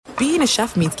being a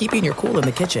chef means keeping your cool in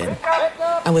the kitchen.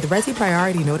 And with Resi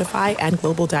Priority Notify and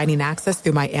Global Dining Access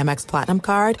through my Amex Platinum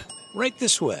card, right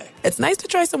this way. It's nice to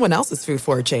try someone else's food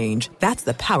for a change. That's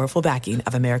the powerful backing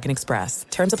of American Express.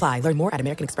 Terms apply. Learn more at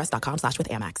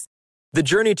americanexpress.com/withAmex. The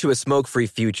journey to a smoke-free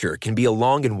future can be a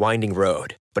long and winding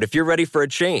road. But if you're ready for a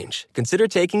change, consider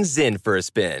taking Zyn for a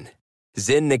spin.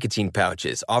 Zyn nicotine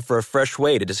pouches offer a fresh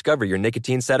way to discover your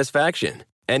nicotine satisfaction.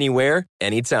 Anywhere,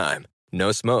 anytime.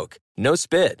 No smoke, no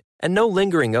spit, and no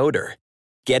lingering odor.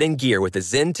 Get in gear with the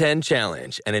Zyn 10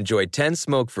 Challenge and enjoy 10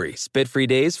 smoke-free, spit-free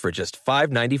days for just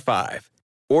 $5.95.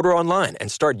 Order online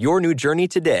and start your new journey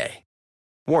today.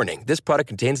 Warning, this product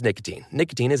contains nicotine.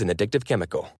 Nicotine is an addictive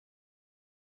chemical.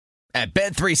 At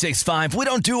Bet365, we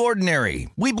don't do ordinary.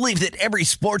 We believe that every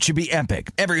sport should be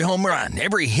epic. Every home run,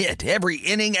 every hit, every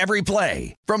inning, every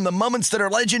play. From the moments that are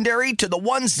legendary to the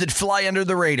ones that fly under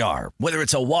the radar. Whether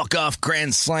it's a walk-off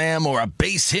grand slam or a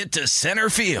base hit to center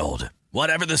field.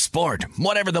 Whatever the sport,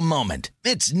 whatever the moment,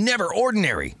 it's never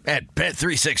ordinary at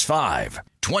Bet365.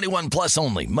 21 plus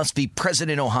only. Must be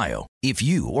present in Ohio. If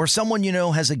you or someone you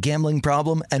know has a gambling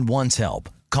problem and wants help,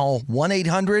 call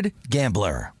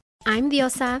 1-800-GAMBLER. I'm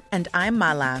Diosa. And I'm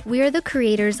Mala. We are the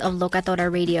creators of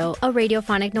Locatora Radio, a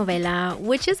radiophonic novela,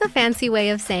 which is a fancy way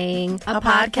of saying a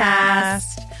podcast.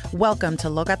 Welcome to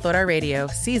Locatora Radio,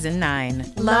 Season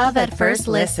 9. Love at first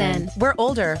listen. We're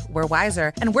older, we're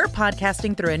wiser, and we're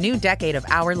podcasting through a new decade of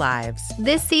our lives.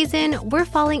 This season, we're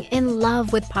falling in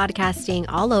love with podcasting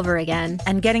all over again.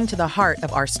 And getting to the heart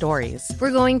of our stories.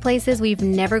 We're going places we've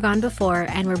never gone before,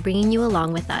 and we're bringing you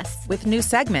along with us. With new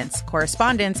segments,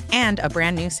 correspondence, and a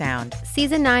brand new sound.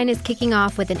 Season 9 is kicking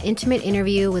off with an intimate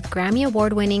interview with Grammy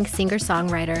Award-winning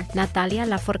singer-songwriter Natalia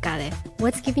Lafourcade.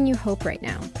 What's giving you hope right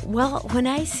now? Well, when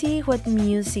I see what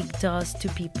music does to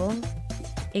people,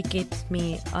 it gives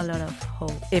me a lot of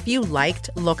hope. If you liked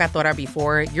Locatora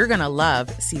before, you're going to love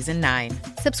Season 9.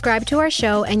 Subscribe to our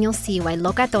show and you'll see why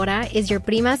Locatora is your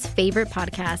prima's favorite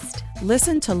podcast.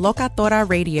 Listen to Locatora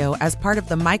Radio as part of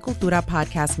the My Cultura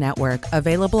Podcast Network,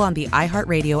 available on the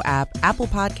iHeartRadio app, Apple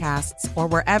Podcasts, or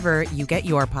wherever you get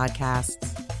your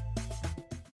podcasts.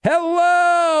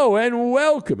 Hello and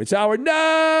welcome. It's our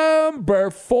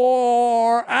number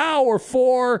 4, hour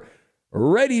 4,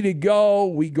 ready to go.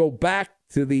 We go back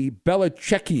to the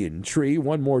Belichickian tree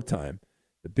one more time.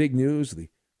 The big news, the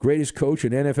greatest coach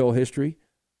in NFL history,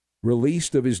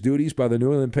 released of his duties by the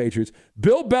New England Patriots.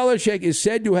 Bill Belichick is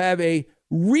said to have a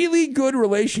really good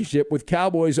relationship with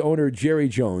Cowboys owner Jerry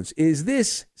Jones. Is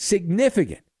this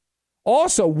significant?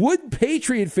 Also, would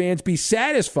Patriot fans be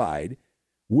satisfied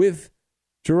with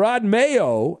Gerard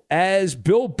Mayo as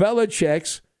Bill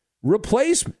Belichick's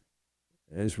replacement?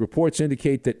 As reports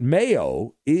indicate that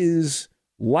Mayo is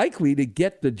likely to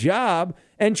get the job.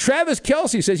 And Travis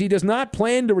Kelce says he does not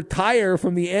plan to retire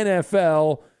from the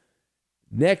NFL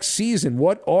next season.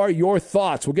 What are your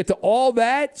thoughts? We'll get to all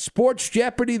that. Sports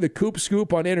Jeopardy, the Coop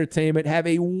Scoop on entertainment. Have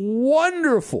a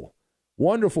wonderful,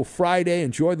 wonderful Friday.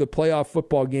 Enjoy the playoff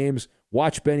football games.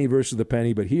 Watch Benny versus the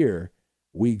Penny. But here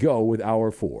we go with hour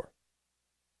 4.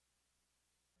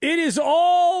 It is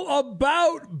all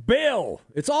about Bill.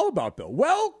 It's all about Bill.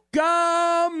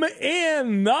 Welcome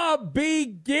in the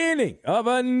beginning of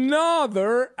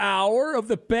another hour of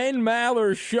the Ben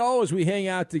Maller Show as we hang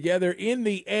out together in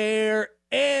the air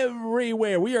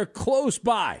everywhere. We are close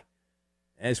by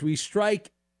as we strike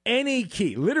any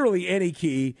key, literally any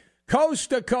key,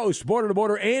 coast to coast, border to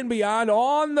border, and beyond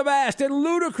on the vast and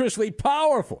ludicrously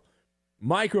powerful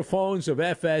microphones of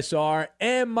FSR,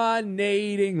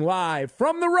 emanating live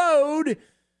from the road,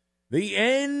 the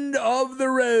end of the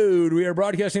road. We are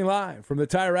broadcasting live from the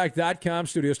TireRack.com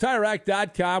studios.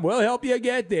 TireRack.com will help you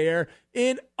get there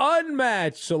in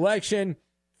unmatched selection,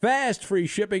 fast free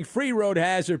shipping, free road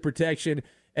hazard protection,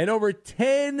 and over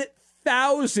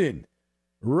 10,000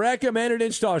 recommended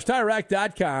installers.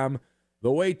 TireRack.com,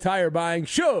 the way tire buying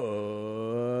should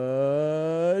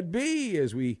be,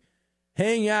 as we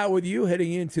hang out with you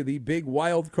heading into the big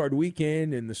wild card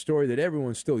weekend and the story that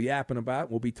everyone's still yapping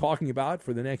about. We'll be talking about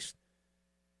for the next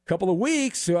couple of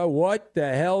weeks. What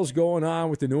the hell's going on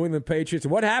with the New England Patriots?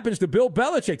 And what happens to Bill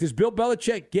Belichick? Does Bill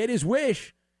Belichick get his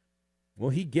wish? Will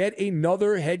he get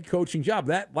another head coaching job?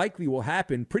 That likely will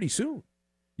happen pretty soon.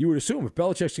 You would assume if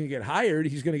Belichick's going to get hired,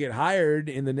 he's going to get hired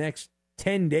in the next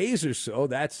 10 days or so.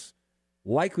 That's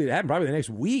likely to happen. Probably the next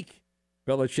week,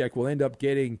 Belichick will end up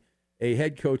getting a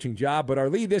head coaching job. But our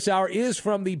lead this hour is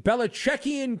from the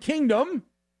Belichickian Kingdom,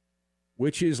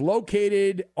 which is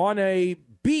located on a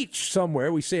beach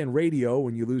somewhere. We say in radio,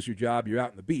 when you lose your job, you're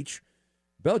out on the beach.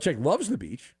 Belichick loves the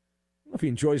beach. I don't know if he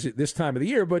enjoys it this time of the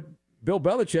year, but Bill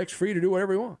Belichick's free to do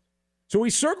whatever he wants. So we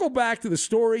circle back to the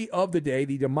story of the day,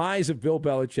 the demise of Bill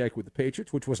Belichick with the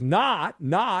Patriots, which was not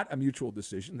a mutual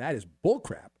decision. That is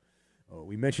bullcrap.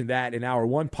 We mentioned that in hour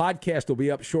one. Podcast will be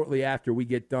up shortly after we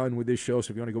get done with this show.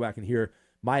 So if you want to go back and hear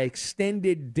my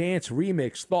extended dance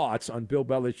remix thoughts on Bill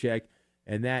Belichick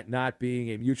and that not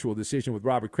being a mutual decision with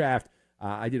Robert Kraft,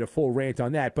 I did a full rant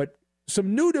on that. But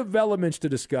some new developments to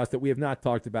discuss that we have not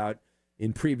talked about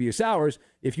in previous hours.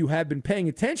 If you have been paying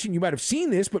attention, you might have seen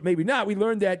this, but maybe not. We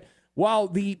learned that while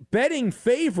the betting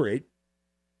favorite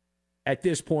at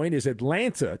this point is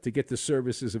Atlanta to get the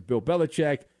services of Bill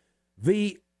Belichick,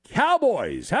 the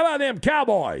Cowboys, how about them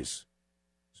Cowboys?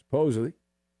 Supposedly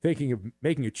thinking of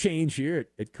making a change here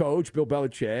at coach. Bill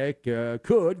Belichick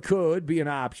could be an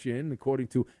option, according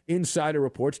to insider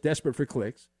reports, desperate for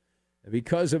clicks,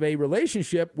 because of a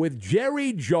relationship with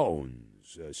Jerry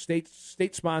Jones,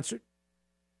 state-sponsored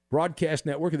broadcast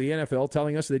network of the NFL,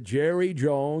 telling us that Jerry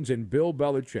Jones and Bill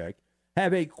Belichick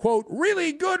have a, quote,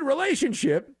 really good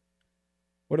relationship.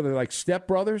 What are they, like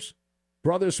stepbrothers?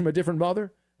 Brothers from a different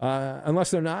mother?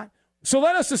 Unless they're not. So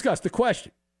let us discuss the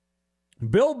question.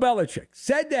 Bill Belichick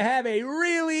said to have a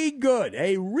really,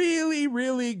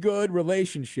 really good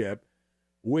relationship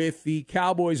with the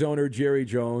Cowboys owner, Jerry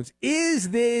Jones. Is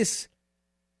this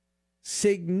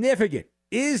significant?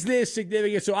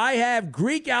 So I have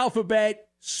Greek alphabet,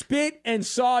 spit, and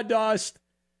sawdust,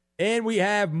 and we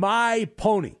have My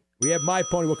Pony.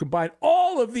 We'll combine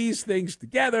all of these things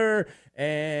together,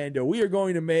 and we are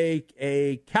going to make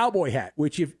a cowboy hat,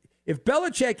 which if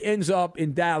Belichick ends up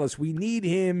in Dallas, we need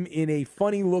him in a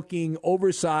funny-looking,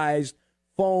 oversized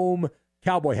foam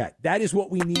cowboy hat. That is what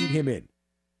we need him in.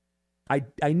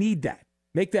 I need that.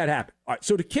 Make that happen. All right,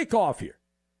 so to kick off here,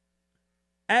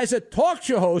 as a talk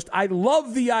show host, I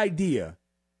love the idea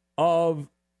of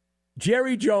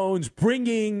Jerry Jones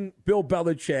bringing Bill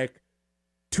Belichick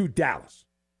to Dallas,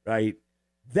 right?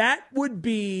 That would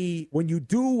be, when you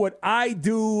do what I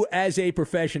do as a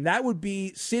profession, that would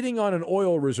be sitting on an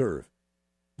oil reserve.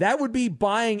 That would be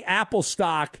buying Apple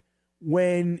stock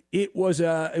when it was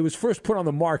first put on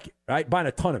the market, right? Buying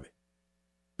a ton of it.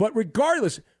 But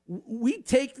regardless, we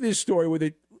take this story with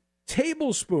a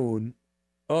tablespoon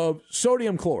of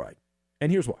sodium chloride.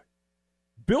 And here's why.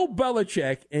 Bill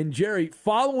Belichick and Jerry,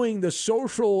 following the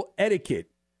social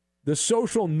etiquette, the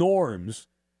social norms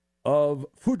of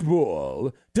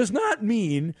football, does not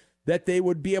mean that they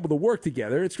would be able to work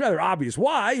together. It's rather obvious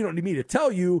why. You don't need me to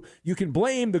tell you. You can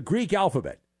blame the Greek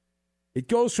alphabet. It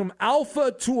goes from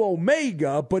alpha to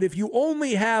omega, but if you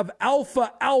only have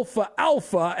alpha, alpha,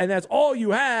 alpha, and that's all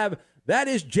you have, that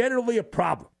is generally a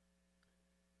problem.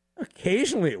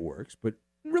 Occasionally it works, but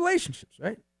in relationships,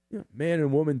 right? You know, man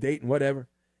and woman dating, whatever,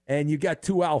 and you got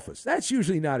two alphas. That's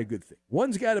usually not a good thing.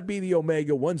 One's got to be the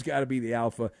omega, one's got to be the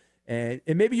alpha. And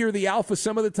maybe you're the alpha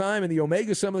some of the time and the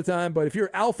omega some of the time, but if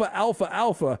you're alpha, alpha,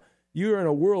 alpha, you're in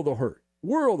a world of hurt.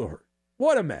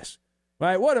 What a mess,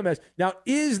 right? What a mess. Now,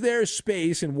 is there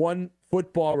space in one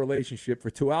football relationship for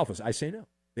two alphas? I say no.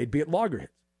 They'd be at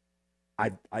loggerheads.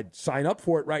 I'd sign up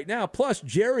for it right now. Plus,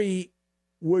 Jerry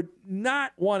would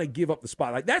not want to give up the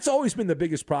spotlight. That's always been the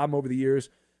biggest problem over the years.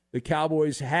 The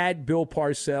Cowboys had Bill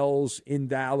Parcells in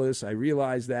Dallas. I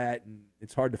realize that, and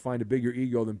it's hard to find a bigger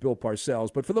ego than Bill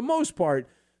Parcells. But for the most part,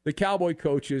 the Cowboy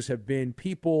coaches have been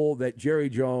people that Jerry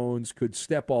Jones could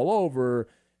step all over,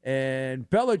 and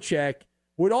Belichick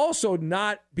would also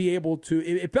not be able to.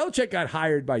 If Belichick got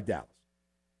hired by Dallas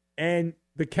and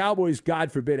the Cowboys,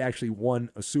 God forbid, actually won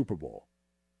a Super Bowl,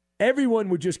 everyone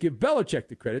would just give Belichick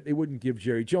the credit. They wouldn't give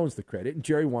Jerry Jones the credit, and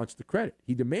Jerry wants the credit.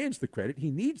 He demands the credit. He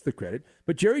needs the credit.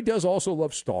 But Jerry does also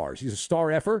love stars. He's a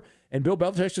star effer, and Bill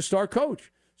Belichick's a star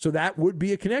coach. So that would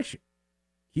be a connection.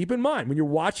 Keep in mind, when you're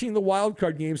watching the wild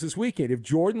card games this weekend, if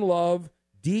Jordan Love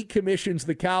decommissions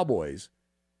the Cowboys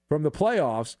from the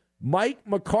playoffs, Mike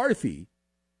McCarthy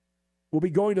will be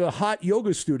going to the hot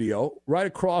yoga studio right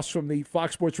across from the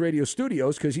Fox Sports Radio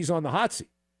studios because he's on the hot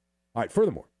seat. All right,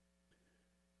 furthermore,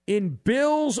 in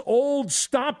Bill's old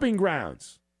stomping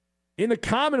grounds in the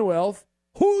Commonwealth,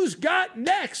 who's got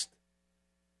next?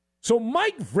 So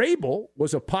Mike Vrabel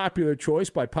was a popular choice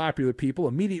by popular people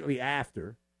immediately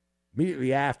after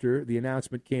the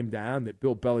announcement came down that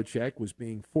Bill Belichick was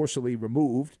being forcibly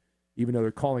removed, even though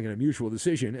they're calling it a mutual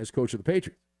decision, as coach of the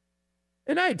Patriots.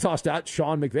 And I had tossed out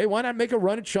Sean McVay. Why not make a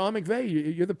run at Sean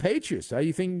McVay? You're the Patriots. How do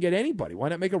you think you can get anybody? Why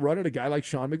not make a run at a guy like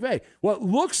Sean McVay? Well, it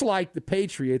looks like the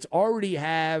Patriots already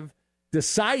have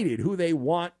decided who they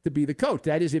want to be the coach.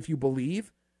 That is, if you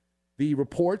believe the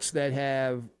reports that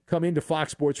have come into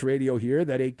Fox Sports Radio here,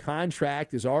 that a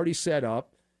contract is already set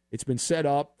up. It's been set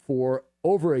up for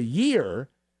over a year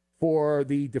for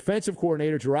the defensive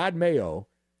coordinator, Gerard Mayo,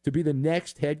 to be the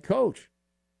next head coach.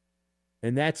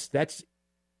 And that's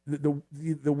the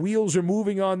wheels are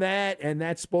moving on that, and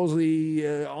that's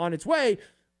supposedly on its way.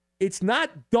 It's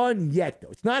not done yet, though.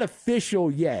 It's not official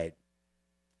yet.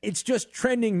 It's just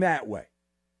trending that way.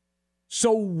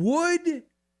 So would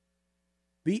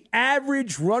the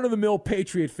average run-of-the-mill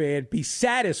Patriot fan be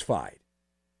satisfied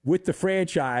with the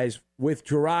franchise with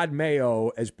Jerod Mayo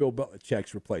as Bill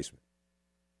Belichick's replacement?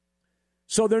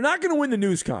 So they're not going to win the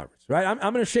news conference, right? I'm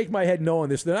going to shake my head no on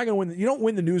this. They're not going to win. You don't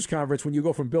win the news conference when you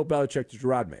go from Bill Belichick to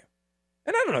Jerod Mayo.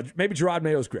 And I don't know, maybe Jerod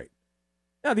Mayo's great.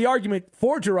 Now, the argument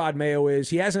for Jerod Mayo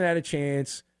is he hasn't had a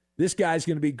chance. This guy's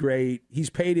going to be great. He's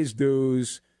paid his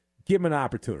dues. Give him an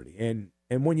opportunity. And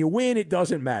when you win, it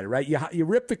doesn't matter, right? You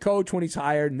rip the coach when he's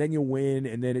hired, and then you win,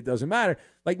 and then it doesn't matter.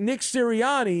 Like Nick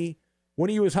Sirianni, when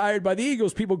he was hired by the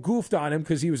Eagles, people goofed on him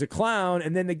because he was a clown,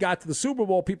 and then they got to the Super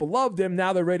Bowl. People loved him.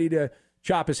 Now they're ready to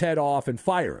chop his head off and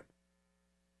fire him.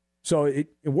 So it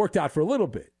worked out for a little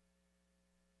bit.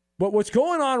 But what's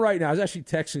going on right now, I was actually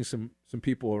texting some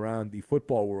people around the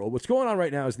football world. What's going on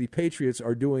right now is the Patriots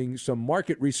are doing some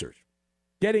market research,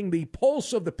 getting the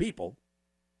pulse of the people,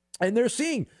 and they're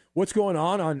seeing what's going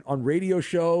on radio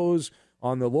shows,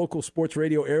 on the local sports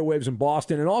radio airwaves in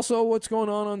Boston, and also what's going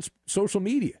on social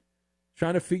media,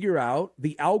 trying to figure out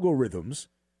the algorithms,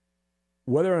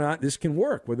 whether or not this can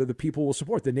work, whether the people will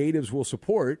support, the natives will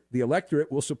support, the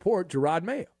electorate will support Jerod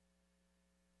Mayo.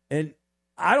 And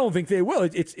I don't think they will.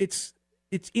 It's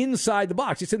inside the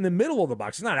box. It's in the middle of the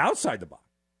box. It's not outside the box.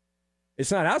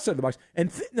 It's not outside the box.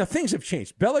 And now things have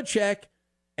changed. Belichick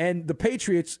and the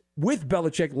Patriots with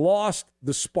Belichick lost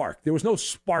the spark. There was no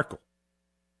sparkle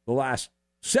the last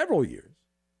several years.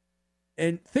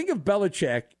 And think of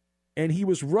Belichick, and he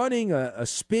was running a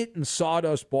spit and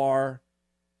sawdust bar,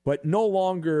 but no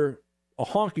longer a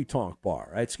honky-tonk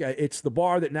bar. Right? It's the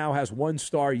bar that now has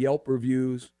 1-star Yelp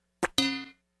reviews,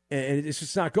 and it's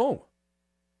just not going.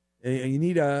 And you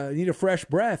need a fresh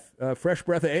breath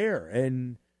of air.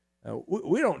 And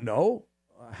we don't know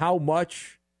how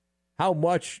much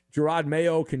Jerod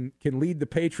Mayo can lead the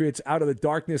Patriots out of the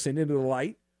darkness and into the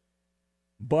light.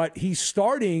 But he's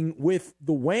starting with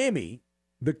the whammy,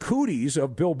 the cooties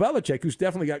of Bill Belichick, who's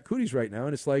definitely got cooties right now,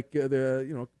 and it's like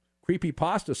the creepy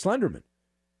pasta Slenderman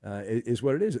is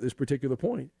what it is at this particular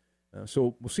point.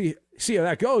 So we'll see how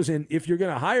that goes. And if you're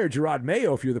going to hire Jerod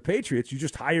Mayo, if you're the Patriots, you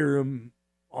just hire him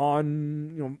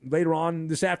on later on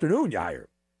this afternoon. You hire him.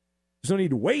 There's no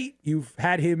need to wait. You've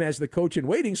had him as the coach in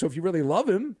waiting. So if you really love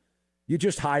him, you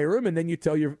just hire him, and then you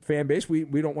tell your fan base we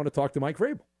don't want to talk to Mike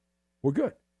Vrabel. We're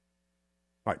good.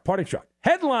 All right, parting shot.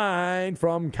 Headline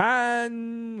from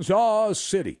Kansas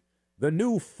City. The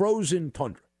new frozen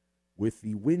tundra, with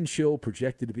the wind chill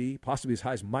projected to be possibly as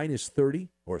high as -30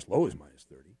 or as low as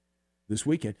 -30 this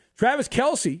weekend. Travis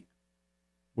Kelce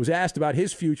was asked about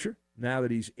his future now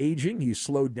that he's aging. He's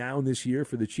slowed down this year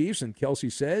for the Chiefs, and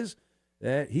Kelce says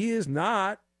that he is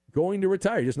not going to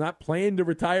retire. He does not plan to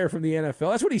retire from the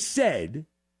NFL. That's what he said.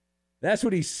 That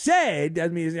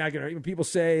means he's not going to. Even people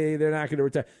say they're not going to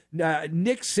retire.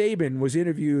 Nick Saban was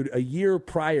interviewed a year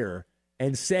prior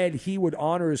and said he would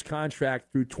honor his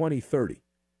contract through 2030.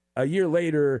 A year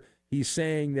later, he's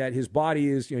saying that his body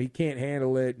is, he can't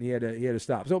handle it, and he had to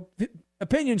stop. So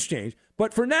opinions change.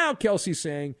 But for now, Kelce's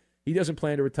saying he doesn't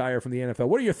plan to retire from the NFL.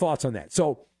 What are your thoughts on that?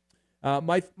 So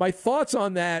my thoughts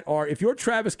on that are, if you're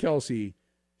Travis Kelce,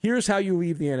 here's how you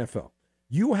leave the NFL.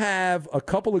 You have a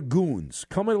couple of goons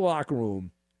come in the locker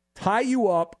room, tie you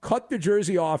up, cut the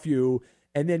jersey off you,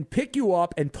 and then pick you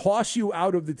up and toss you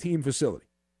out of the team facility.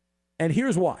 And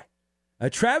here's why.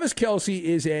 Travis Kelce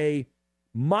is a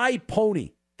my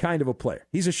pony kind of a player.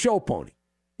 He's a show pony.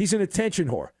 He's an attention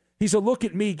whore. He's a look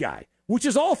at me guy, which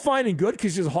is all fine and good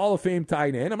because he's a Hall of Fame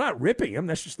tight end. I'm not ripping him.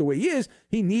 That's just the way he is.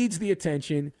 He needs the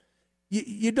attention.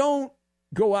 You don't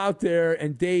go out there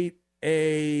and date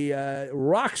a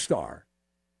rock star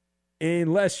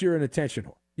unless you're an attention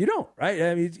whore. You don't, right?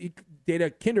 I mean, you date a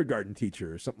kindergarten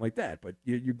teacher or something like that, but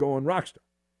you're going rock star.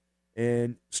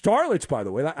 And starlets, by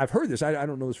the way, I've heard this. I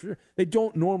don't know this for sure. They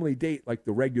don't normally date like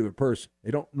the regular person.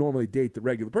 They don't normally date the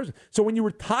regular person. So when you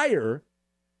retire,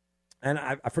 and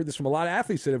I've heard this from a lot of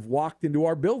athletes that have walked into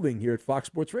our building here at Fox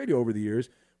Sports Radio over the years,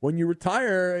 when you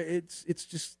retire,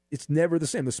 it's never the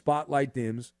same. The spotlight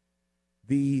dims.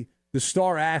 The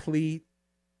star athlete,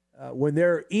 when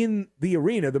they're in the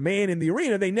arena, the man in the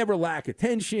arena, they never lack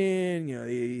attention.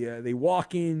 They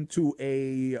walk into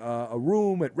a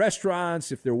room at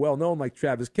restaurants. If they're well known, like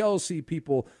Travis Kelce,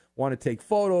 people want to take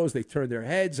photos. They turn their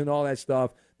heads and all that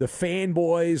stuff. The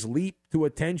fanboys leap to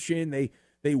attention. They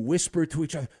they whisper to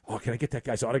each other, oh, can I get that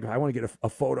guy's autograph? I want to get a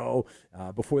photo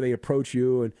before they approach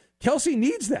you. And Kelce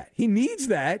needs that. He needs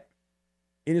that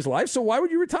in his life. So why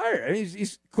would you retire? I mean,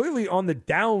 he's clearly on the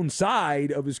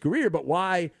downside of his career, but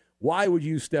why would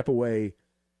you step away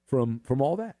from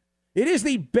all that? It is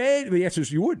the answer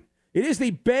is you wouldn't. It is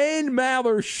the Ben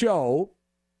Maller Show.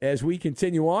 As we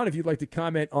continue on, if you'd like to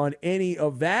comment on any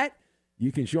of that,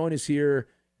 you can join us here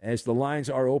as the lines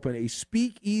are open, a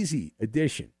speakeasy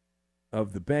edition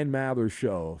of the Ben Maller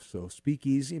Show. So speak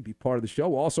easy and be part of the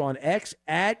show. Also on X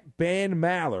at Ben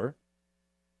Maller.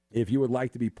 If you would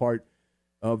like to be part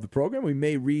of the program, we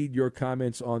may read your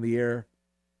comments on the air.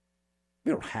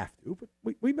 We don't have to,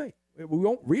 but we may. We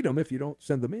won't read them if you don't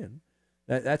send them in.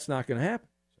 That's not going to happen.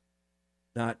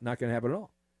 Not going to happen at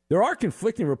all. There are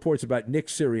conflicting reports about Nick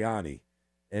Sirianni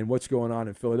and what's going on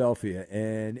in Philadelphia.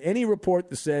 And any report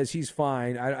that says he's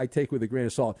fine, I take with a grain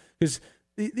of salt. Because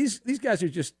these guys are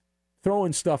just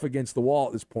throwing stuff against the wall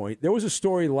at this point. There was a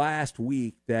story last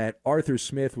week that Arthur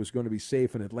Smith was going to be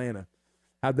safe in Atlanta.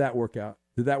 How'd that work out?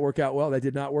 Did that work out well? That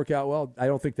did not work out well? I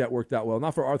don't think that worked out well.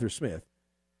 Not for Arthur Smith.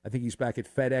 I think he's back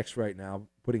at FedEx right now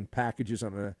putting packages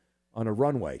on a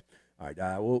runway. All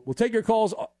right, we'll take your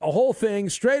calls, a whole thing.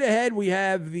 Straight ahead, we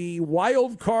have the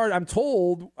wild card. I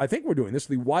think we're doing this,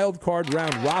 the wild card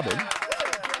round robin.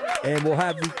 And we'll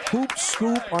have the Hoop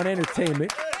Scoop on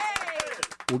entertainment.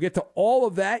 We'll get to all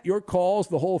of that, your calls,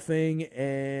 the whole thing,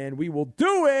 and we will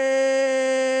do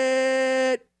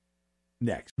it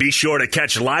next. Be sure to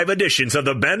catch live editions of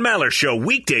the Ben Maller Show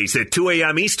weekdays at 2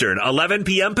 a.m. Eastern, 11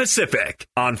 p.m. Pacific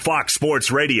on Fox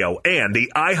Sports Radio and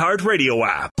the iHeartRadio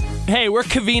app. Hey, we're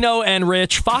Covino and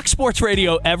Rich, Fox Sports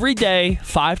Radio every day,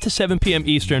 5 to 7 p.m.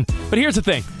 Eastern. But here's the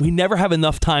thing. We never have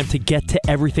enough time to get to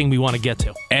everything we want to get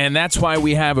to. And that's why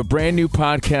we have a brand new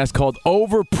podcast called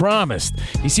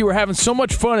Overpromised. You see, we're having so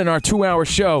much fun in our 2-hour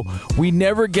show, we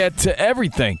never get to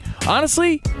everything.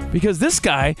 Honestly, because this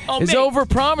guy is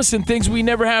overpromising things we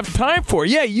never have time for.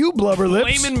 Yeah, you blubber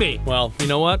lips. Blaming me. Well, you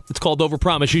know what? It's called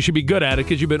Overpromise. You should be good at it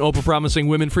because you've been overpromising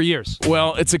women for years.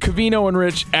 Well, it's a Covino and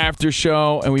Rich after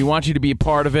show, and we want you to be a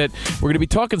part of it. We're going to be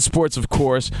talking sports, of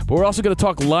course, but we're also going to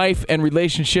talk life and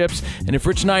relationships. And if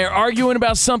Rich and I are arguing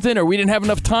about something or we didn't have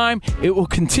enough time, it will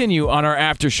continue on our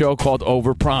after show called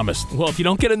Overpromised. Well, if you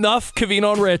don't get enough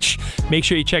Covino and Rich, make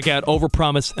sure you check out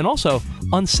Overpromised and also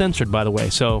Uncensored, by the way.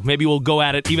 So maybe we'll go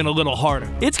at it even a little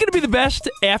harder. It's going to be the best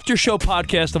after show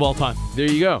podcast of all time. There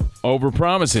you go.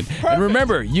 Overpromising. Perfect. And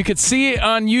remember, you could see it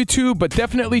on YouTube, but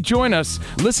definitely join us.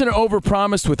 Listen to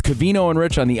Overpromised with Covino and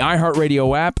Rich on the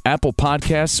iHeartRadio app, Apple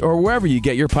Podcasts, or wherever you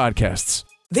get your podcasts.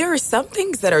 There are some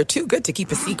things that are too good to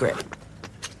keep a secret.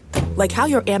 Like how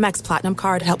your Amex Platinum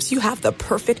card helps you have the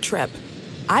perfect trip.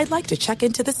 I'd like to check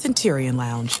into the Centurion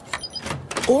Lounge.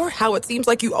 Or how it seems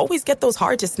like you always get those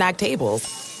hard-to-snag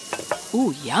tables.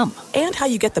 Ooh, yum. And how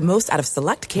you get the most out of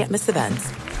select can't-miss events.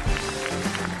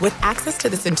 With access to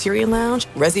the Centurion Lounge,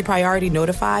 Resi Priority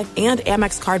Notify, and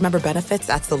Amex card member benefits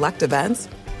at select events,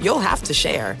 you'll have to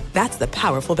share. That's the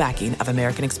powerful backing of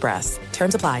American Express.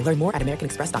 Terms apply. Learn more at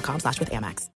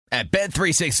americanexpress.com/withAmex. At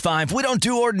Bet365, we don't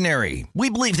do ordinary. We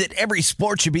believe that every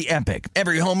sport should be epic.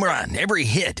 Every home run, every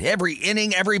hit, every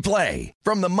inning, every play.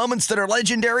 From the moments that are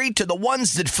legendary to the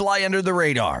ones that fly under the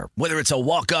radar. Whether it's a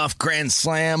walk-off grand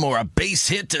slam or a base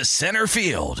hit to center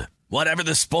field. Whatever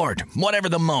the sport, whatever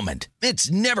the moment,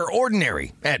 it's never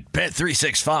ordinary at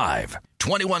Bet365.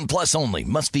 21 plus only.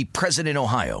 Must be present in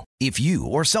Ohio. If you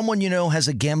or someone you know has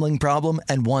a gambling problem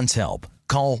and wants help,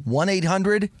 call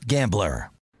 1-800-GAMBLER.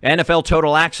 NFL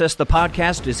Total Access, the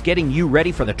podcast, is getting you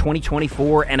ready for the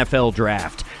 2024 NFL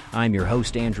Draft. I'm your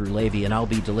host, Andrew Levy, and I'll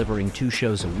be delivering 2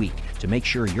 shows a week to make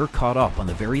sure you're caught up on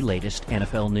the very latest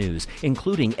NFL news,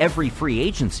 including every free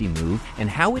agency move and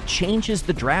how it changes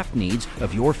the draft needs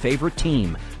of your favorite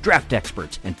team. Draft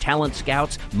experts and talent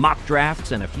scouts, mock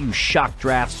drafts, and a few shock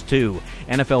drafts, too.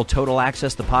 NFL Total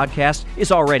Access, the podcast,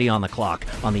 is already on the clock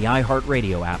on the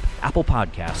iHeartRadio app, Apple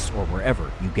Podcasts, or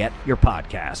wherever you get your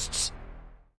podcasts.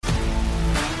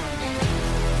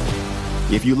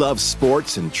 If you love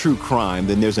sports and true crime,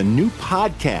 then there's a new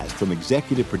podcast from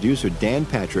executive producer Dan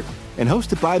Patrick and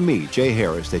hosted by me, Jay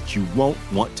Harris, that you won't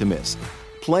want to miss.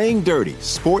 Playing Dirty: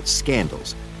 Sports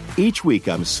Scandals. Each week,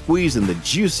 I'm squeezing the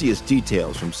juiciest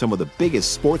details from some of the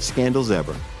biggest sports scandals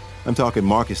ever. I'm talking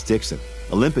Marcus Dixon,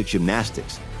 Olympic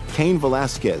gymnastics, Cain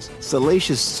Velasquez,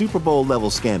 salacious Super Bowl-level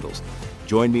scandals.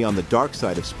 Join me on the dark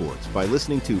side of sports by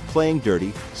listening to Playing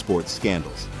Dirty: Sports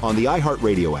Scandals on the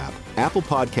iHeartRadio app, Apple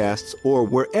Podcasts, or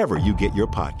wherever you get your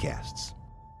podcasts.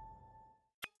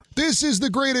 This This is the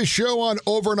greatest show on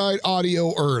overnight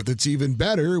audio Earth. It's even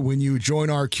better when you join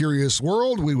our curious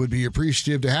world. We would be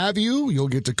appreciative to have you. You'll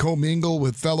get to commingle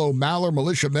with fellow Maller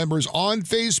Militia members on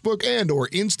Facebook and or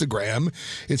Instagram.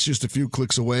 It's just a few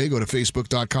clicks away. Go to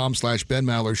facebook.com/Ben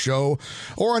Maller Show.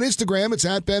 Or on Instagram, it's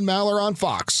at Ben Maller on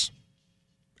Fox.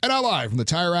 And now live from the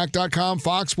TireRack.com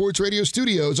Fox Sports Radio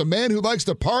studios, a man who likes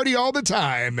to party all the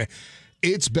time,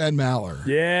 it's Ben Maller.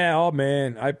 Yeah, oh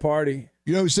man, I party.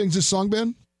 You know who sings this song,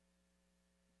 Ben?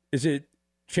 Is it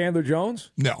Chandler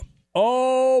Jones? No.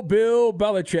 Oh, Bill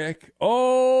Belichick.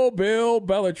 Oh, Bill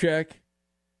Belichick.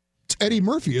 It's Eddie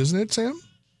Murphy, isn't it, Sam?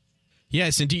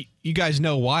 Yes, and you guys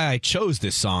know why I chose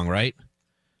this song, right?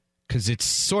 Because it's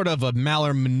sort of a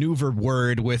Maller maneuver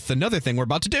word with another thing we're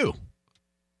about to do.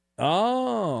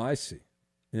 Oh, I see.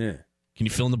 Yeah. Can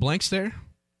you fill in the blanks there?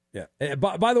 Yeah.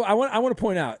 By the way, I want to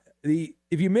point out,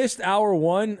 if you missed hour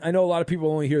one, I know a lot of people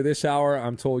only hear this hour.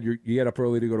 I'm told you get up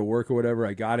early to go to work or whatever.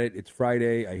 I got it. It's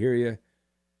Friday. I hear you.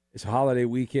 It's a holiday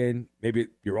weekend. Maybe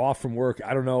you're off from work.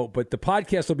 I don't know. But the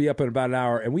podcast will be up in about an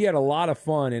hour. And we had a lot of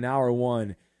fun in hour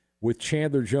one with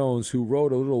Chandler Jones, who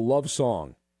wrote a little love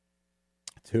song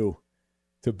to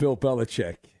Bill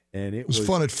Belichick. And it was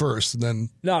fun at first, and then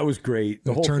it was great.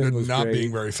 The whole turned thing into was not great.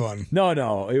 being very fun.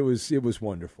 No, it was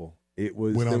wonderful. There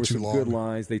were some good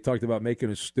lines. They talked about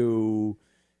making a stew,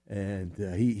 and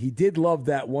he did love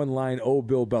that one line. Oh,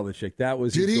 Bill Belichick, that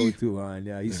was his go-to line.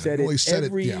 Yeah, he said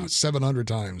it. 700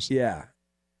 times. Yeah,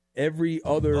 every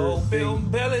other. Oh, Bill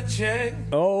thing. Belichick.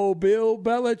 Oh, Bill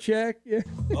Belichick. Yeah.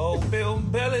 Oh, Bill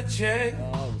Belichick.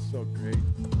 Oh, it was so great.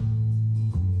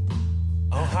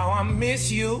 Oh, how I miss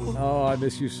you. Oh, I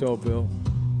miss you so, Bill.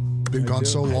 Been gone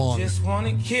so long. I just want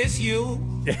to kiss you.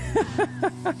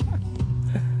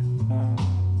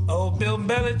 Oh, Bill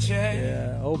Belichick.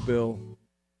 Yeah, oh, Bill.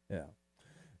 Yeah.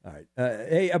 All right.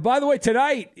 Hey, by the way,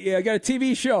 tonight, I got a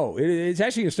TV show. It's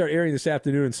actually going to start airing this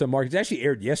afternoon in some markets. It actually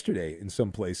aired yesterday in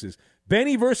some places.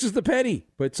 Benny versus the Penny.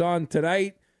 But it's on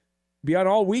tonight, be on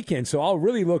all weekend. So I'll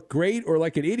really look great or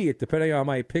like an idiot, depending on how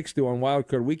my picks do on Wild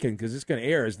Card Weekend, because it's going to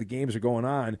air as the games are going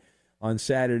on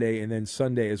Saturday and then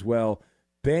Sunday as well.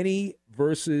 Benny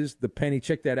versus the Penny.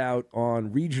 Check that out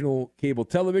on regional cable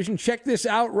television. Check this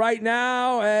out right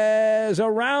now as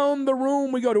around the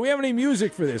room we go. Do we have any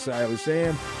music for this, Iowa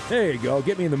Sam? There you go.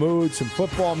 Get me in the mood. Some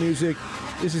football music.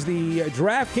 This is the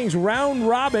DraftKings round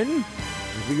robin.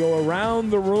 As we go around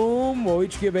the room, we'll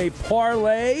each give a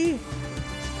parlay.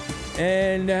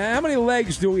 And how many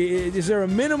legs do we? Is there a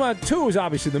minimum? 2 is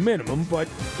obviously the minimum, but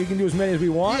we can do as many as we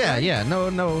want. Yeah.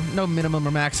 No minimum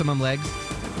or maximum legs.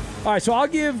 All right, so I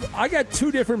got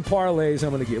 2 different parlays I'm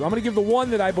going to give. I'm going to give the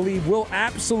one that I believe will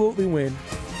absolutely win.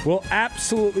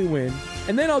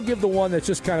 And then I'll give the one that's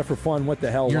just kind of for fun. What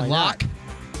the hell? Your lock?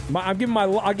 I'll give it my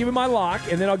lock,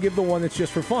 and then I'll give the one that's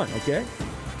just for fun, okay?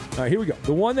 All right, here we go.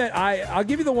 The one that I'll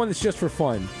give you the one that's just for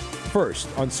fun first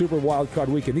on Super Wildcard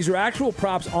Weekend. These are actual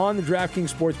props on the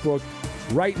DraftKings Sportsbook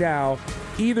right now.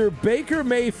 Either Baker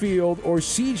Mayfield or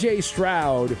C.J.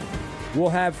 Stroud will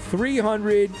have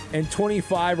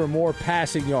 325 or more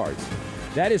passing yards.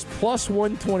 That is plus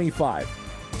 125.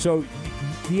 So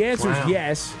the answer is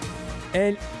yes.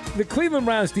 And the Cleveland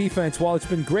Browns defense, while it's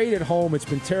been great at home, it's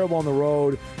been terrible on the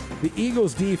road. The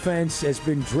Eagles defense has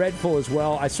been dreadful as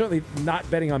well. I'm certainly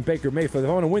not betting on Baker Mayfield. If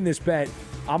I want to win this bet,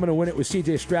 I'm going to win it with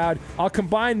C.J. Stroud. I'll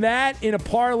combine that in a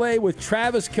parlay with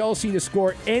Travis Kelce to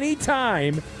score any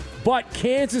time, but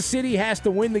Kansas City has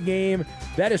to win the game.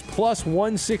 That is plus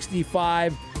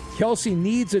 165. Kelce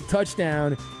needs a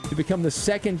touchdown to become the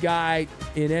second guy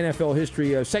in NFL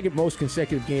history, second most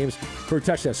consecutive games for a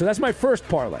touchdown. So that's my first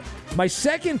parlay. My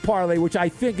second parlay, which I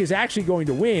think is actually going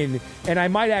to win, and I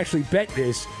might actually bet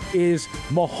this, is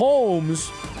Mahomes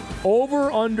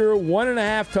over under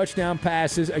 1.5 touchdown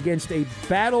passes against a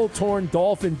battle-torn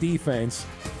Dolphin defense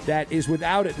that is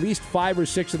without at least 5 or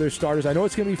 6 of their starters. I know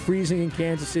it's going to be freezing in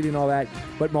Kansas City and all that,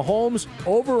 but Mahomes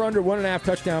over under 1.5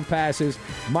 touchdown passes,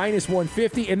 minus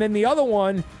 150. And then the other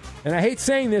one, and I hate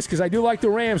saying this because I do like the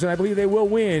Rams and I believe they will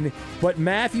win, but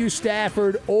Matthew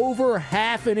Stafford over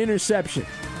half an interception.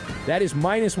 That is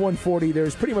minus 140.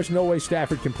 There's pretty much no way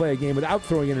Stafford can play a game without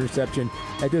throwing an interception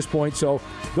at this point. So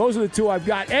those are the 2 I've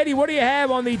got. Eddie, what do you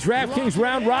have on the DraftKings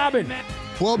round robin?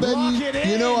 Well, Ben,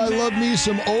 you know I love me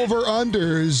some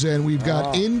over-unders, and we've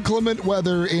got inclement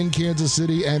weather in Kansas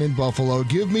City and in Buffalo.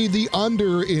 Give me the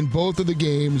under in both of the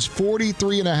games,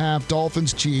 43.5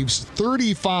 Dolphins-Chiefs,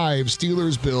 35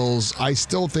 Steelers-Bills. I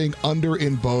still think under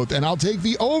in both, and I'll take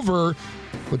the over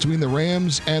between the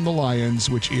Rams and the Lions,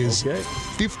 which is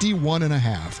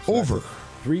 51.5. Over.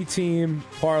 3-team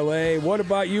parlay. What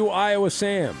about you, Iowa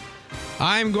Sam?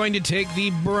 I'm going to take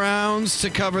the Browns to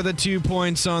cover the 2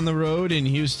 points on the road in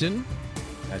Houston.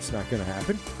 That's not going to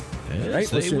happen.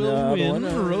 Yes, they will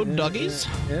win. Road doggies.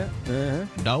 Yeah.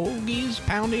 Doggies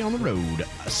pounding on the road.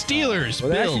 Steelers,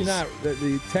 Well, Bills. actually not.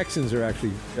 The Texans are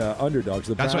actually underdogs.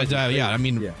 The That's Browns right. are I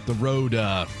mean, yeah. the road.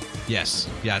 Yes.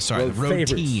 Yeah, sorry. Road the road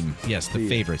favorites. team. Yes, the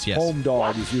favorites. Yes. Home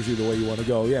dog is usually the way you want to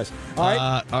go. Yes. All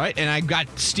right. All right. And I got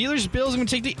Steelers, Bills. I'm going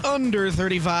to take the under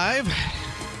 35.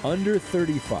 Under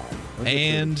 35.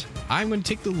 And I'm going to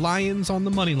take the Lions on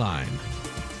the money line.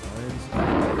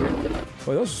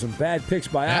 Well, those are some bad picks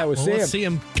by Yeah, Iowa well, Sam. let's see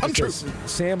 'em come true.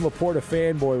 Sam Laporta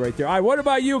fanboy right there. All right, what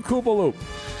about you, Koopa Loop?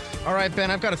 All right, Ben,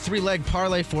 I've got a 3-leg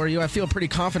parlay for you. I feel pretty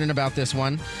confident about this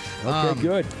one. Okay,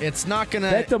 good. It's not going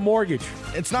to... Bet the mortgage.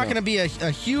 It's not going to be a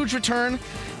huge return.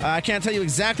 I can't tell you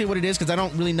exactly what it is because I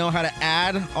don't really know how to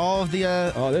add all of the...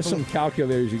 there's some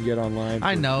calculators you can get online.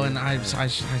 I know, and I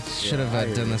should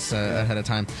have done this ahead of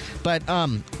time. But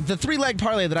the 3-leg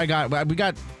parlay that I got, we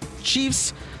got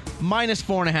Chiefs minus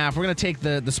 4.5. We're going to take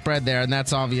the spread there, and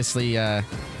that's obviously...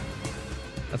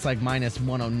 that's like minus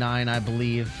 109, I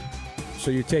believe. So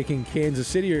you're taking Kansas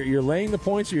City, or you're laying the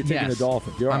points, or you're taking Yes. the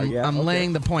Dolphins? I'm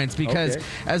laying the points because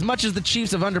as much as the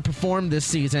Chiefs have underperformed this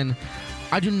season,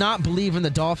 I do not believe in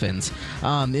the Dolphins.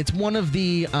 It's one of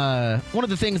the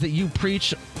things that you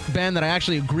preach, Ben, that I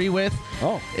actually agree with.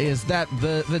 Is that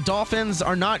the Dolphins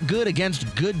are not good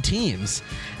against good teams.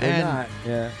 They're not.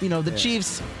 Yeah. You know, the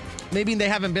Chiefs, maybe they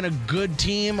haven't been a good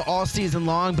team all season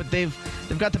long, but they've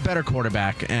got the better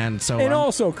quarterback, and so. And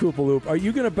also, Koopa Loop, are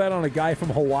you going to bet on a guy from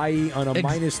Hawaii on a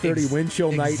minus 30 wind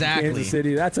chill night in Kansas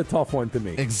City? That's a tough one to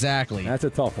me. Exactly. That's a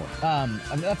tough one. I mean,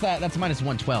 that's minus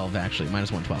 112 actually,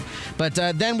 minus 112. But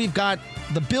then we've got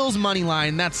the Bills money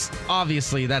line. That's a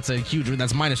huge one.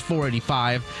 That's minus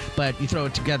 485. But you throw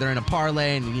it together in a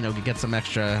parlay, and you get some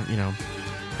extra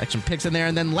picks in there.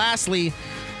 And then lastly,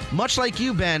 much like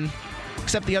you, Ben,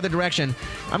 except the other direction,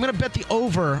 I'm going to bet the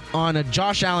over on a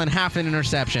Josh Allen half an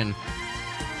interception.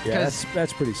 Yeah,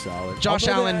 that's pretty solid. Josh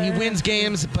Allen, he wins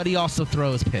games, but he also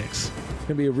throws picks. It's going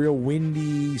to be a real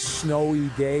windy, snowy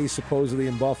day, supposedly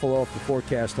in Buffalo, if the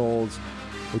forecast holds,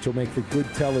 which will make for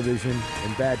good television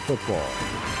and bad football.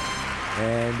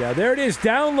 And there it is.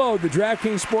 Download the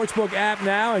DraftKings Sportsbook app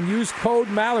now and use code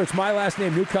Maller. It's my last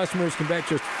name. New customers can bet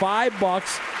just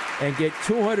 $5 and get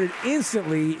 $200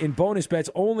 instantly in bonus bets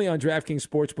only on DraftKings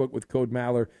Sportsbook with code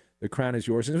Maller. The crown is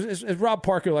yours. And as Rob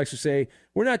Parker likes to say,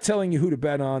 we're not telling you who to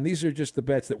bet on. These are just the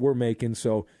bets that we're making,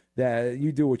 so that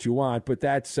you do what you want. But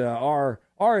that's our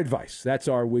advice. That's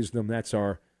our wisdom. That's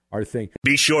our thing.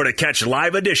 Be sure to catch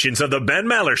live editions of the Ben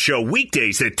Maller Show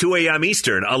weekdays at 2 a.m.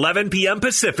 Eastern, 11 p.m.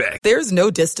 Pacific. There's no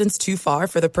distance too far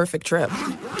for the perfect trip.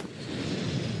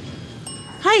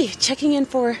 Hi, checking in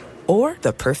for... Or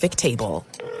the perfect table.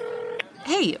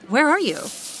 Hey, where are you?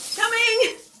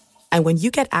 Coming! And when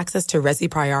you get access to Resi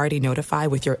Priority Notify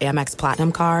with your Amex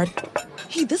Platinum card...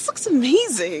 Hey, this looks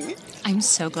amazing. I'm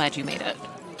so glad you made it.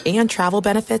 And travel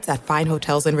benefits at fine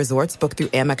hotels and resorts booked through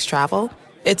Amex Travel,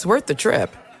 it's worth the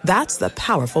trip. That's the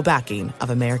powerful backing of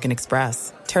American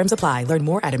Express. Terms apply. Learn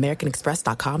more at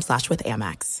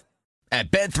americanexpress.com/withAmex. At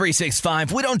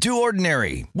Bet365, we don't do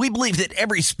ordinary. We believe that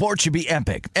every sport should be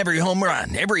epic. Every home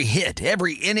run, every hit,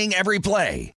 every inning, every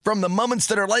play. From the moments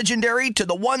that are legendary to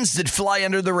the ones that fly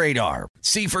under the radar.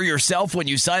 See for yourself when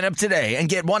you sign up today and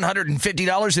get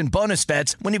 $150 in bonus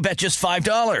bets when you bet just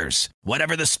 $5.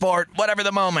 Whatever the sport, whatever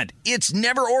the moment, it's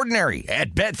never ordinary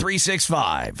at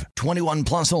Bet365. 21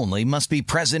 plus only. Must be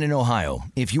present in Ohio.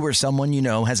 If you or someone you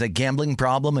know has a gambling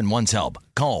problem and wants help,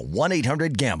 call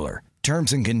 1-800-GAMBLER.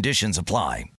 Terms and conditions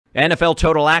apply. NFL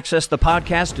Total Access, the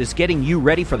podcast, is getting you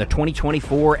ready for the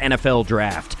 2024 NFL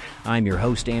Draft. I'm your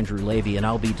host, Andrew Levy, and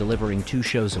I'll be delivering 2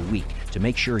 shows a week to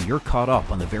make sure you're caught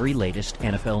up on the very latest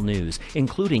NFL news,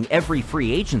 including every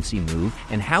free agency move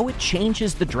and how it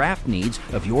changes the draft needs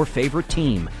of your favorite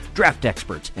team. Draft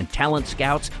experts and talent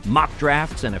scouts, mock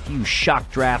drafts, and a few shock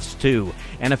drafts, too.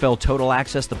 NFL Total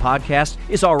Access, the podcast,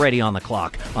 is already on the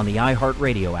clock on the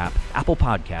iHeartRadio app, Apple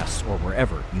Podcasts, or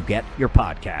wherever you get your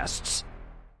podcasts.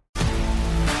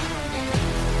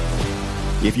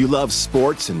 If you love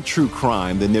sports and true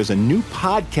crime, then there's a new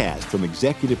podcast from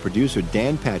executive producer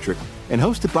Dan Patrick and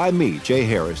hosted by me, Jay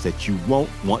Harris, that you won't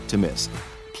want to miss.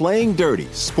 Playing Dirty: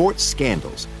 Sports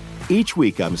Scandals. Each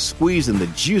week, I'm squeezing the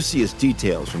juiciest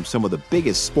details from some of the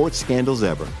biggest sports scandals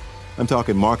ever. I'm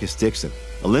talking Marcus Dixon,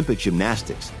 Olympic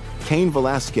gymnastics, Cain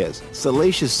Velasquez,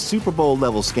 salacious Super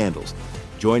Bowl-level scandals.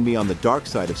 Join me on the dark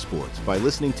side of sports by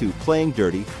listening to Playing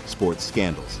Dirty: Sports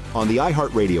Scandals on the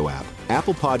iHeartRadio app,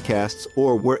 Apple Podcasts,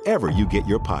 or wherever you get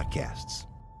your podcasts.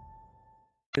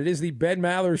 It is the Ben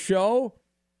Maller Show.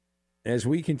 as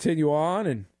we continue on.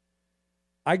 And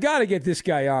I got to get this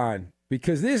guy on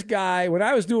because this guy, when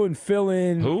I was doing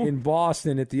fill-in in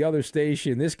Boston at the other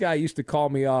station, this guy used to call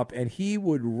me up and he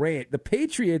would rant. The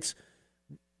Patriots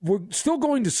were still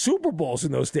going to Super Bowls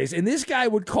in those days, and this guy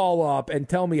would call up and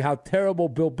tell me how terrible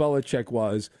Bill Belichick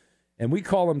was, and we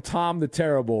call him Tom the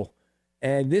Terrible.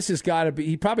 And this has got to be –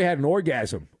 he probably had an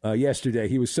orgasm yesterday.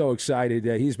 He was so excited.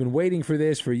 He's been waiting for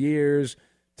this for years.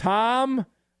 Tom,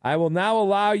 I will now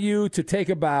allow you to take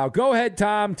a bow. Go ahead,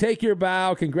 Tom. Take your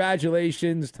bow.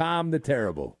 Congratulations, Tom the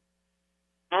Terrible.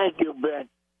 Thank you, Ben.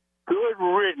 Good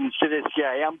riddance to this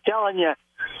guy. I'm telling you,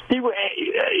 I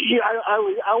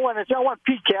want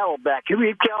Pete Carroll back.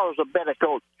 Pete Carroll's a better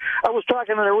coach. I was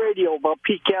talking on the radio about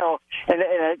Pete Carroll, and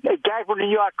a guy from New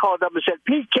York called up and said,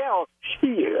 Pete Carroll,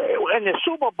 in the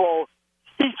Super Bowl,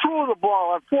 he threw the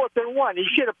ball on 4th and 1. He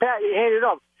should have handed it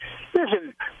up.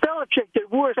 Listen, Belichick did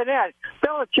worse than that.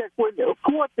 Belichick went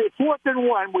 4th and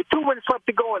 1 with 2 minutes left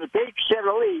to go in the Patriots had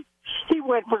a lead. He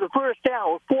went for the first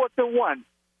down with 4th and 1.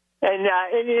 And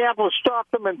Indianapolis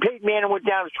stopped them, and Peyton Manning went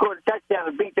down and scored a touchdown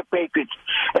and beat the Patriots.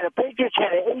 And the Patriots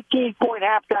had an 18-point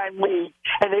halftime lead,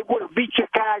 and they would have beat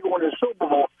Chicago in the Super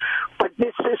Bowl. But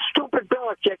this stupid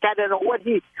Belichick, I don't know what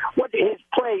his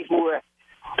plays were.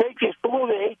 Patriots blew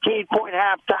the 18-point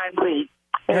halftime lead.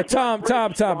 Now, Tom.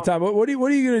 What are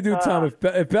you going to do, Tom? If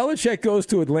Belichick goes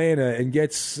to Atlanta and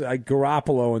gets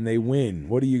Garoppolo and they win,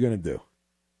 what are you going to do?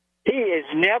 He is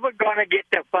never going to get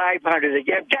to 500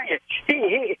 again. I'm telling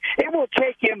you, it will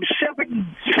take him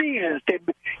 7 seasons to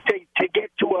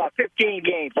get to 15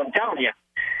 games. I'm telling you.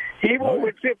 He will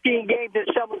win 15 games in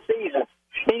 7 seasons.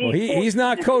 Well, he's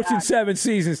not coaching 7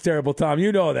 seasons, Terrible Tom.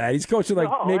 You know that. He's coaching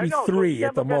maybe 3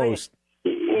 at the most.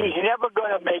 He's never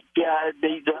going to make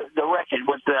the record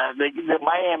with the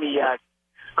Miami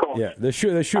coach. Yeah, the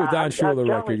Don Shula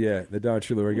record. Yeah, the Don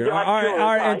Shula record. All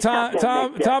right. And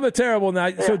Tom the Terrible.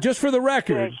 Now, so just for the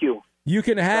record, you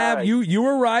can have you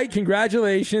were right.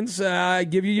 Congratulations. I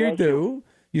give you your due.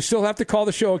 You still have to call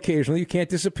the show occasionally. You can't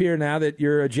disappear now that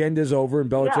your agenda's over and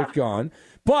Belichick's gone.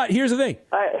 But here's the thing: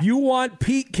 you want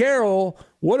Pete Carroll.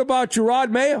 What about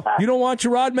Gerard Mayo? You don't want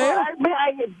Gerard Mayo?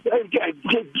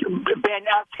 Ben,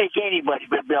 I'll take anybody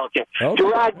but Belichick. Okay.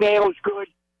 Gerard Mayo's good.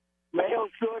 Mayo's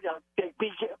good. I'll take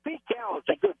Pete Carroll's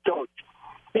a good coach.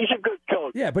 He's a good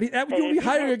coach. Yeah, but you'll be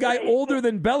hiring a guy older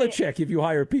than Belichick if you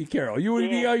hire Pete Carroll. You would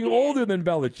be older than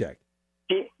Belichick.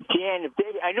 Dan,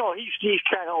 I know he's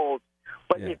kind of old,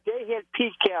 but if they had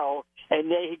Pete Carroll and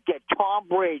they get Tom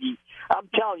Brady, I'm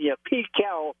telling you, Pete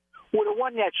Carroll would have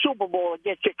won that Super Bowl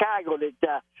against Chicago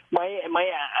that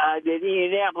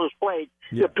Indianapolis played.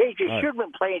 Yeah. The Patriots should have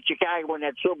been playing Chicago in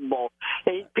that Super Bowl.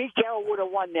 Pete Carroll would have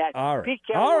won that. All right.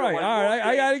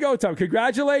 I got to go, Tom.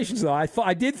 Congratulations, though.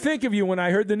 I did think of you when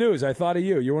I heard the news. I thought of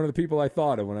you. You're one of the people I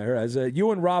thought of when I heard. As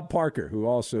you and Rob Parker, who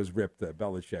also has ripped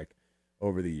Belichick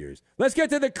over the years. Let's get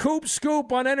to the Coop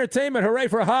Scoop on entertainment. Hooray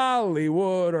for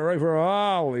Hollywood. Hooray for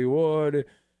Hollywood.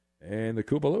 And the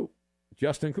Koopaloo,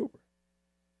 Justin Cooper.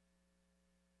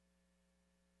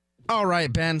 All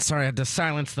right, Ben. Sorry, I had to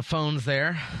silence the phones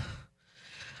there.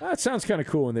 That sounds kind of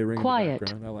cool when they ring Quiet. in the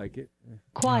background. I like it.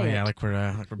 Quiet. Oh, yeah, like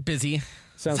we're busy.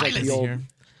 Sounds like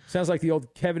the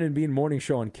old Kevin and Bean morning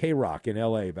show on K-Rock in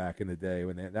L.A. back in the day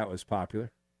when that was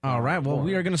popular. All right. Well,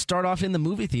 we are going to start off in the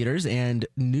movie theaters, and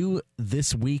new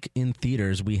this week in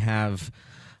theaters, we have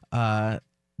the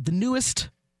newest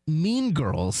Mean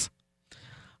Girls.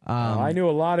 I knew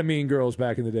a lot of Mean Girls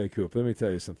back in the day, Coop. Let me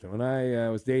tell you something. When I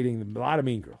was dating, a lot of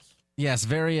Mean Girls. Yes,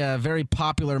 very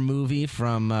popular movie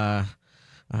from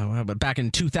back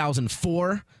in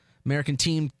 2004. American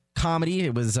teen comedy.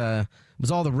 It was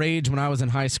all the rage when I was in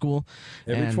high school.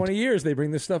 Every 20 years, they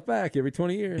bring this stuff back. Every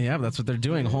 20 years. Yeah, that's what they're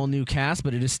doing. A whole new cast,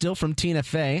 but it is still from Tina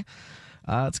Fey.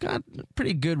 It's got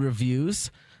pretty good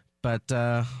reviews. But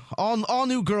all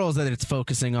new girls that it's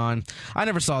focusing on. I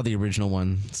never saw the original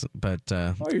one, but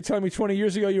you're telling me 20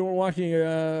 years ago you weren't watching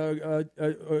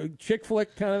a chick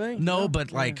flick kind of thing? No,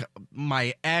 but like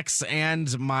my ex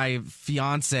and my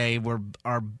fiance were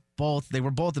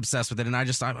both obsessed with it, and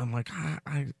I'm like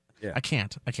I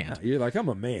can't. You're like, I'm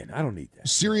a man. I don't need that.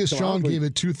 Serious Sean gave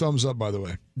it 2 thumbs up, by the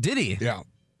way. Did he? Yeah.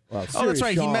 Well, oh, that's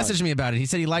right. Sean. He messaged me about it. He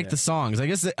said he liked the songs. I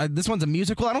guess this one's a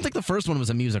musical. I don't think the first one was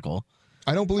a musical.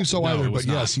 I don't believe so either, but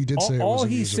yes, he did say it was all a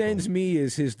he musical. sends me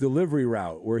is his delivery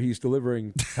route where he's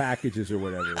delivering packages or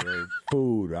whatever, or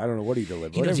food. I don't know what he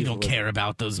delivers. He knows you don't care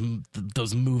about those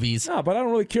movies. No, but I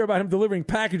don't really care about him delivering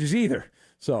packages either.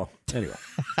 So, anyway.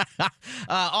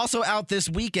 Also out this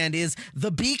weekend is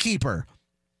The Beekeeper.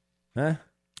 Huh?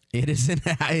 It is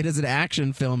an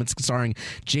action film. It's starring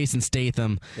Jason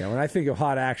Statham. Yeah, when I think of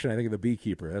hot action, I think of The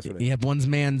Beekeeper. That's what I Yeah, one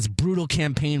man's brutal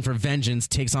campaign for vengeance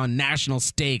takes on national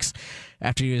stakes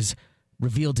after he is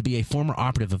revealed to be a former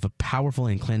operative of a powerful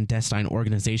and clandestine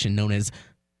organization known as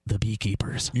the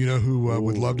Beekeepers. You know who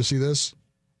would love to see this?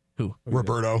 Who?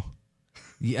 Roberto.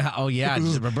 Yeah. Oh, yeah.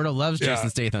 Roberto loves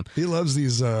Jason Statham. He loves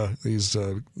these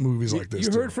movies like this.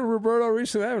 You heard from Roberto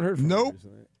recently? I haven't heard from him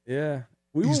recently. Yeah.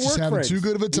 He's just having friends. too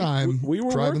good of a time we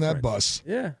were driving that friends. bus.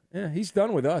 Yeah. He's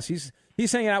done with us. He's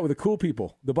hanging out with the cool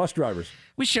people, the bus drivers.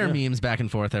 We share memes back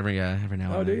and forth every now and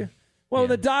then. Oh, do you? Well,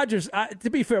 the Dodgers, to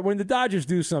be fair, when the Dodgers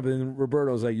do something,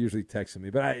 Roberto's like usually texting me,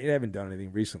 but I haven't done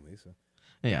anything recently. So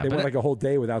yeah, they went like a whole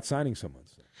day without signing someone.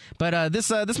 So. But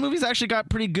this movie's actually got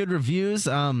pretty good reviews.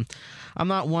 I'm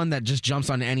not one that just jumps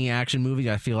on any action movie.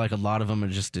 I feel like a lot of them are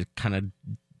just kind of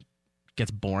gets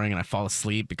boring and I fall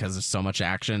asleep because there's so much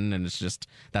action and it's just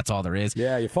that's all there is.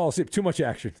 Yeah, you fall asleep. Too much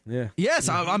action. Yeah. Yes,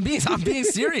 I'm being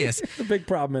serious. It's a big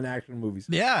problem in action movies.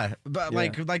 Yeah, but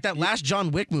like that last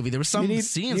John Wick movie, there were some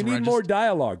scenes. You where need more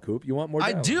dialogue, Coop. You want more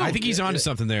dialogue. I do. I think he's onto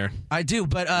something there. I do,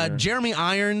 but Jeremy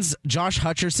Irons, Josh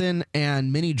Hutcherson,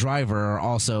 and Minnie Driver are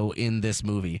also in this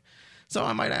movie. So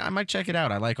I might check it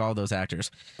out. I like all those actors.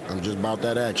 I'm just about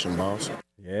that action, boss.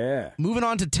 Yeah. Moving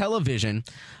on to television,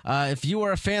 if you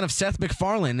are a fan of Seth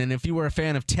MacFarlane and if you were a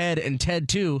fan of Ted and Ted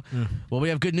 2, well, we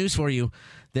have good news for you.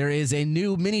 There is a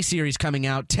new miniseries coming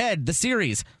out, Ted, the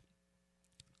series.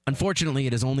 Unfortunately,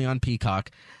 it is only on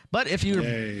Peacock. But if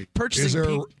you're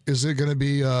purchasing... Is it going to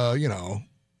be, they're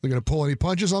going to pull any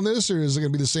punches on this, or is it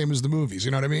going to be the same as the movies?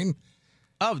 You know what I mean?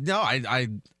 Oh, no, I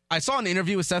saw an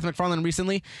interview with Seth MacFarlane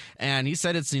recently, and he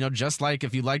said it's, just like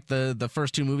if you like the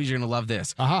first two movies, you're going to love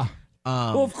this.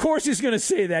 Well, of course he's going to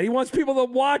say that. He wants people to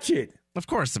watch it. Of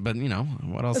course, but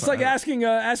what else? It's like asking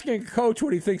a coach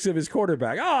what he thinks of his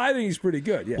quarterback. Oh, I think he's pretty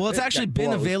good. Yeah. Well, it's actually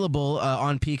been available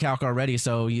on Peacock already,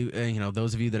 so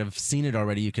those of you that have seen it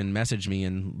already, you can message me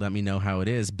and let me know how it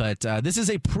is. But this is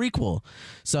a prequel,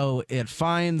 so it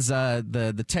finds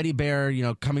the teddy bear,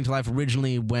 coming to life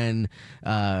originally when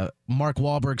Mark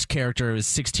Wahlberg's character is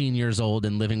 16 years old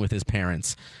and living with his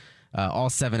parents. All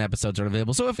 7 episodes are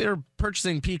available. So if you're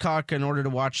purchasing Peacock in order to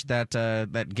watch that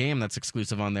game that's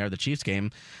exclusive on there, the Chiefs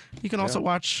game, you can also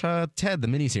watch Ted, the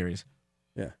miniseries.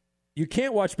 Yeah. You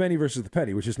can't watch Benny versus the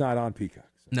Penny, which is not on Peacock.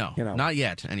 So no, not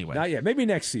yet, anyway. Not yet. Maybe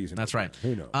next season. That's right.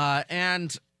 Who knows?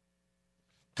 And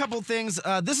a couple things.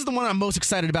 This is the one I'm most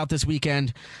excited about this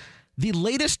weekend. The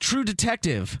latest True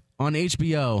Detective on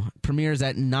HBO premieres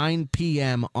at 9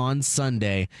 p.m. on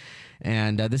Sunday.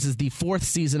 And this is the 4th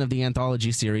season of the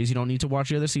anthology series. You don't need to watch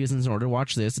the other seasons in order to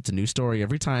watch this. It's a new story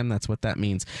every time. That's what that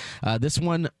means. This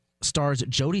one stars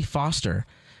Jodie Foster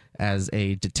as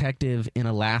a detective in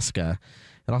Alaska.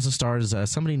 It also stars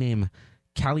somebody named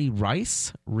Callie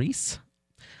Reese.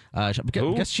 I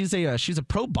guess she's a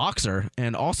pro boxer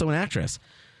and also an actress.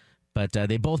 But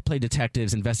they both play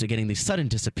detectives investigating the sudden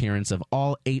disappearance of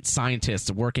all 8 scientists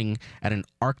working at an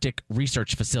Arctic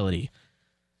research facility.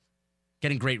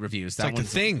 Getting great reviews. It's like The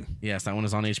Thing. Yes, that one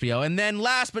is on HBO. And then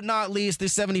last but not least, the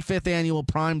 75th annual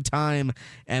Primetime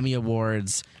Emmy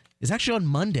Awards is actually on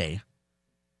Monday.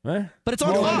 What? But it's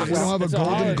on Fox. We don't have a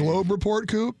Golden Globe report,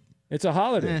 Coop? It's a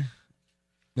holiday.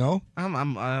 No?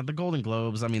 The Golden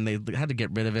Globes, they had to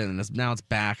get rid of it, and now it's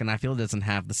back, and I feel it doesn't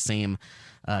have the same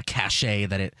cachet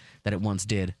that it once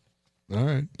did. All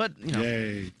right. But,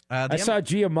 I saw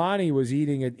Giamatti was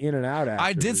eating an In-N-Out after.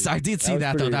 I did see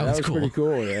that, though. That was cool. Pretty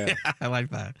cool, yeah. I like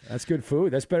that. That's good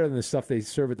food. That's better than the stuff they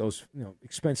serve at those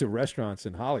expensive restaurants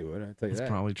in Hollywood, I'll tell you that. That's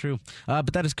probably true.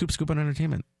 But that is Coop Scoop on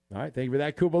Entertainment. All right, thank you for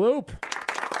that, Koopaloop.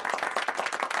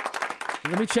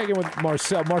 Let me check in with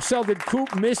Marcel. Marcel, did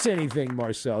Coop miss anything,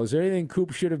 Marcel? Is there anything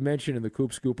Coop should have mentioned in the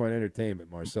Coop Scoop on Entertainment,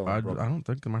 Marcel? I don't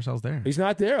think Marcel's there. He's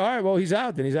not there? All right, well, he's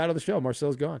out. Then he's out of the show.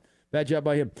 Marcel's gone. Bad job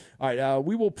by him. All right,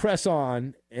 we will press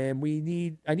on, and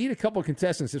I need a couple of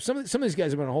contestants. If some of these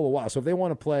guys have been on hold a while, so if they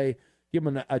want to play, give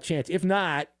them a chance. If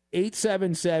not,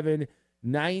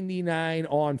 877-99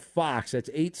 on Fox. That's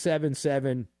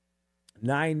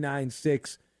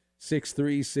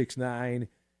 877-996-6369.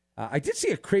 I did see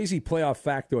a crazy playoff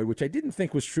factoid, which I didn't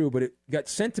think was true, but it got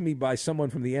sent to me by someone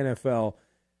from the NFL.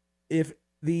 If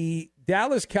the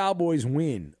Dallas Cowboys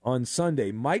win on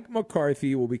Sunday, Mike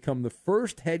McCarthy will become the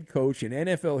first head coach in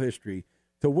NFL history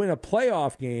to win a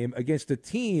playoff game against a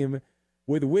team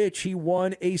with which he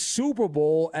won a Super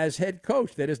Bowl as head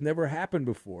coach. That has never happened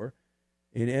before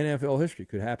in NFL history.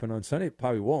 Could happen on Sunday. It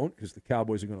probably won't because the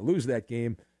Cowboys are going to lose that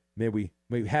game. Maybe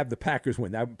have the Packers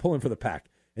win. I'm pulling for the Pack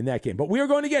in that game. But we are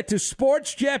going to get to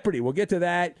Sports Jeopardy. We'll get to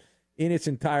that in its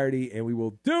entirety, and we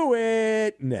will do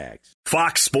it next.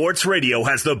 Fox Sports Radio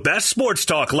has the best sports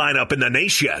talk lineup in the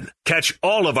nation. Catch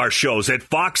all of our shows at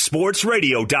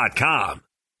foxsportsradio.com.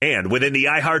 And within the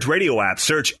iHeartRadio app,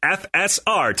 search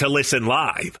FSR to listen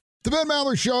live. The Ben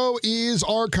Maller Show is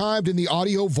archived in the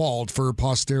audio vault for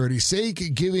posterity's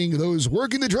sake, giving those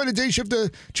working the dreaded day shift a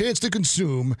chance to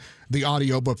consume the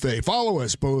audio buffet. Follow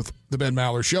us, both The Ben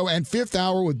Maller Show and Fifth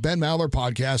Hour with Ben Maller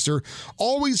Podcaster,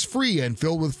 always free and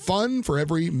filled with fun for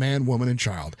every man, woman, and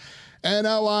child. And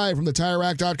now live from the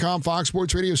TireRack.com Fox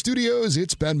Sports Radio studios,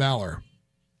 it's Ben Maller.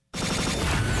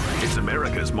 It's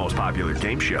America's most popular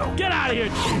game show. Get out of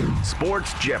here!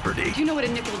 Sports Jeopardy. Do you know what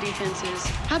a nickel defense is?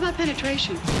 How about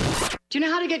penetration? Do you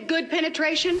know how to get good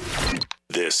penetration?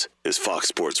 This is Fox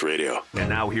Sports Radio. And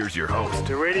now here's your host.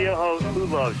 The radio host who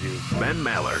loves you. Ben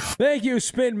Maller. Thank you,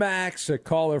 Spin Max, a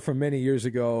caller from many years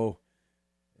ago.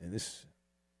 And this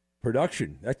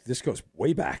production, this goes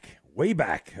way back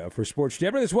for Sports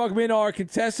Jeopardy. Let's welcome in our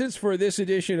contestants for this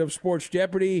edition of Sports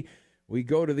Jeopardy. We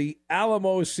go to the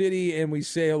Alamo City and we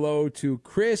say hello to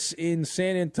Chris in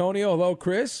San Antonio. Hello,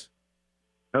 Chris.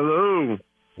 Hello.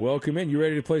 Welcome in. You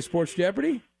ready to play Sports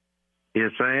Jeopardy?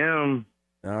 Yes, I am.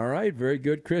 All right, very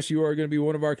good. Chris, you are going to be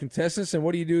one of our contestants. And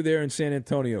what do you do there in San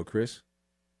Antonio, Chris?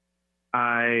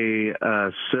 I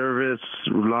service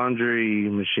laundry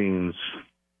machines.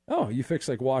 Oh, you fix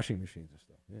like washing machines and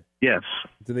stuff. Yeah. Yes.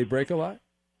 Do they break a lot?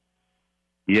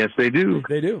 Yes, they do.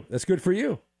 They do. That's good for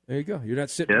you. There you go. You're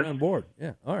not sitting around bored.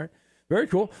 Yeah. All right. Very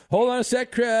cool. Hold on a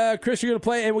sec, Chris. You're going to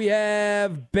play, and we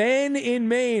have Ben in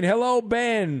Maine. Hello,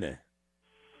 Ben.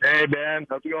 Hey, Ben.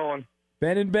 How's it going?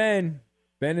 Ben and Ben.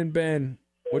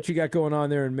 What you got going on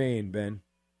there in Maine, Ben?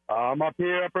 I'm up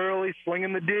here up early,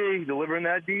 slinging the D, delivering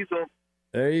that diesel.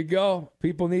 There you go.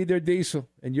 People need their diesel,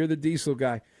 and you're the diesel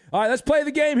guy. All right, let's play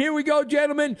the game. Here we go,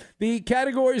 gentlemen. The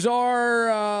categories are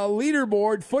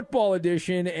leaderboard, football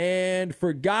edition, and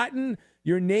forgotten.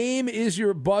 Your name is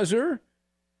your buzzer.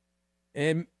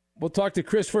 And we'll talk to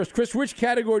Chris first. Chris, which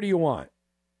category do you want?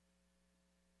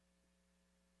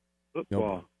 Football.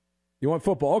 No. You want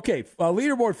football? Okay,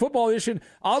 leaderboard, football edition.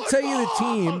 I'll tell you the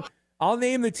team. I'll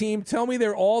name the team. Tell me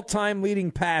their all-time leading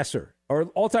passer or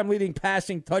all-time leading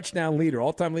passing touchdown leader.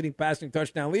 All-time leading passing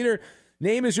touchdown leader.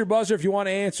 Name is your buzzer if you want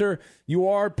to answer. You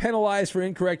are penalized for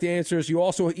incorrect answers. You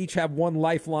also each have one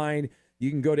lifeline. You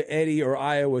can go to Eddie or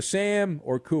Iowa Sam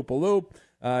or Koopa Loop.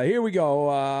 Here we go.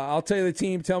 I'll tell you the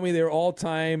team. Tell me their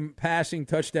all-time passing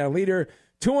touchdown leader.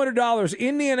 $200.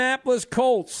 Indianapolis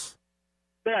Colts.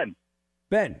 Ben.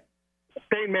 Peyton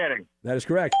Manning. That is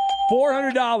correct.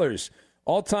 $400.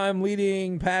 All-time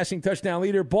leading passing touchdown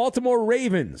leader. Baltimore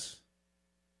Ravens.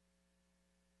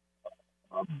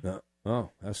 How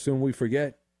soon we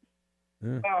forget.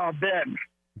 Ben.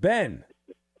 Ben.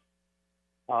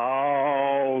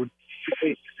 Oh,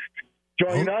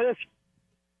 Johnny Unitas?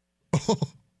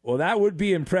 Well, that would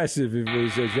be impressive if it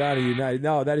was Johnny Unitas.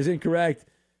 No, that is incorrect.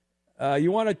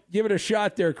 You want to give it a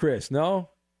shot there, Chris? No?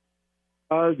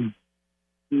 No.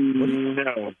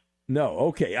 No,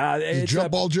 okay. It's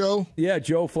Jump Ball Joe? Yeah,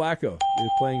 Joe Flacco. You're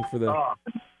playing for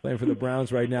the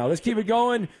Browns right now. Let's keep it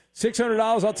going.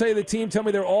 $600. I'll tell you the team. Tell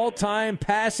me their all-time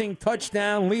passing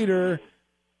touchdown leader.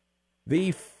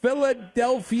 The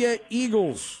Philadelphia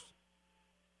Eagles.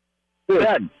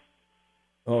 Ben.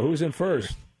 Oh, who's in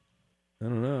first? I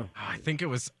don't know. I think it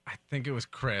was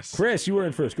Chris. Chris, you were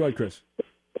in first. Go ahead, Chris.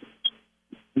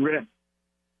 Who?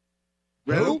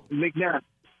 McNabb.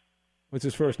 What's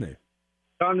his first name?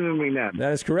 Donovan McNabb.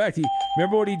 That is correct.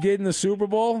 Remember what he did in the Super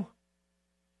Bowl?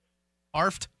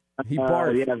 Barfed? He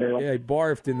barfed. He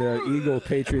barfed in the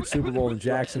Eagle-Patriots Super Bowl in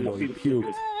Jacksonville. He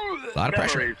puked. A lot of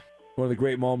pressure. One of the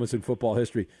great moments in football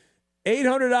history.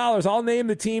 $800. I'll name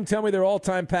the team. Tell me their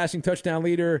all-time passing touchdown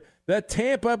leader. The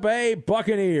Tampa Bay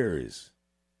Buccaneers.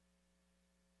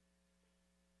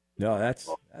 No, that's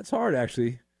hard,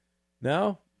 actually.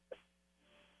 No?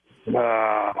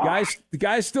 The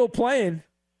guy's still playing.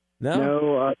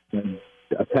 No? I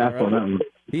pass on that one.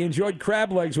 He enjoyed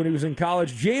crab legs when he was in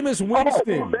college. Jameis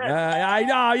Winston. I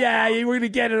know, yeah, you were going to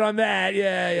get it on that.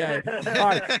 Yeah. All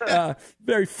right,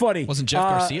 very funny. Wasn't Jeff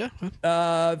Garcia?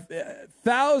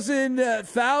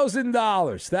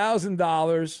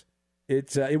 $1,000.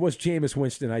 It was Jameis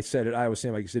Winston. I said it. I was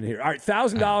saying like sitting here. All right,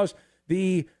 $1,000.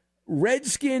 The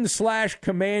Redskins /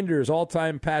 Commanders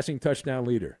all-time passing touchdown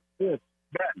leader. Ben.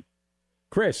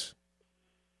 Chris.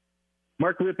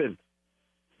 Mark Rippon.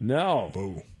 No.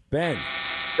 Oh. Ben.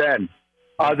 The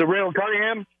Randall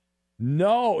Cunningham?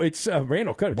 No, it's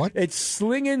Randall Cunningham. What? It's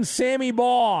Slingin' Sammy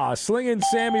Baugh.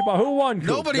 Who won? Coop?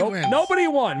 Nobody wins. Nobody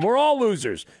won. We're all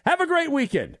losers. Have a great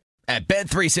weekend. At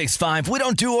Bet365, we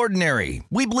don't do ordinary.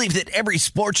 We believe that every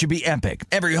sport should be epic.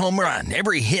 Every home run,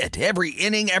 every hit, every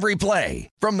inning, every play.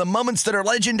 From the moments that are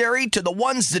legendary to the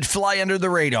ones that fly under the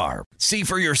radar. See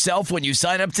for yourself when you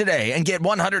sign up today and get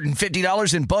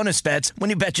 $150 in bonus bets when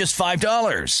you bet just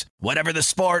 $5. Whatever the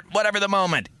sport, whatever the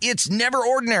moment, it's never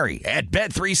ordinary at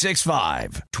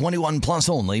Bet365. 21 plus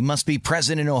only. Must be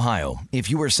present in Ohio. If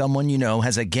you or someone you know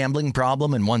has a gambling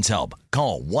problem and wants help,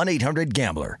 call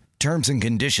 1-800-GAMBLER. Terms and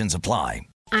conditions apply.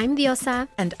 I'm Diosa.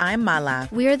 And I'm Mala.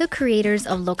 We are the creators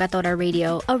of Locatora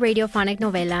Radio, a radiophonic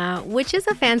novela, which is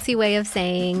a fancy way of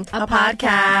saying a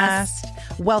podcast.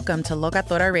 Welcome to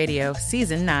Locatora Radio,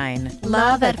 Season 9.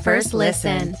 Love at first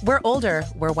listen. We're older,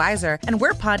 we're wiser, and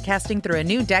we're podcasting through a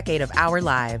new decade of our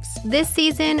lives. This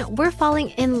season, we're falling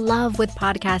in love with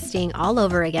podcasting all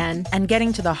over again. And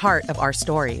getting to the heart of our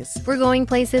stories. We're going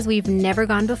places we've never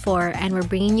gone before, and we're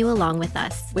bringing you along with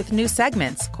us. With new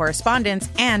segments, correspondence,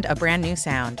 and a brand new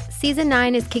sound. Season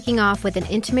 9 is kicking off with an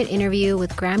intimate interview with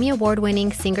Grammy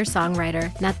Award-winning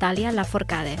singer-songwriter Natalia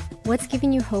Lafourcade. What's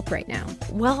giving you hope right now?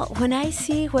 Well, when I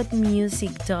see what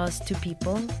music does to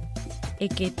people,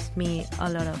 it gives me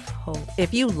a lot of hope.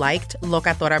 If you liked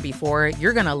Locatora before,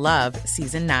 you're going to love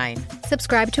Season 9.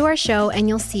 Subscribe to our show and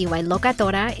you'll see why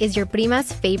Locatora is your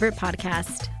prima's favorite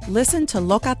podcast. Listen to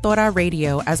Locatora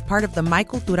Radio as part of the My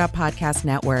Cultura Podcast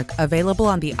Network, available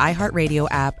on the iHeartRadio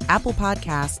app, Apple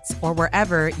Podcasts, or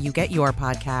wherever you get your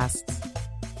podcasts.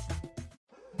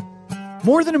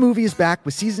 More Than a Movie is back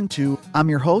with Season 2. I'm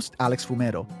your host, Alex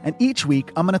Fumero, and each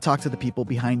week I'm going to talk to the people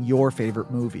behind your favorite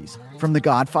movies. From The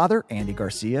Godfather, Andy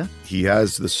Garcia. He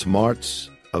has the smarts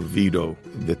of Vito,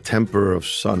 the temper of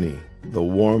Sonny, the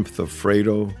warmth of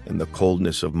Fredo, and the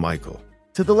coldness of Michael.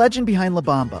 To the legend behind La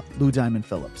Bamba, Lou Diamond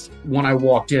Phillips. When I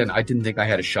walked in, I didn't think I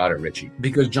had a shot at Richie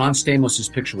because John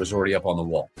Stamos' picture was already up on the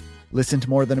wall. Listen to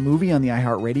More Than a Movie on the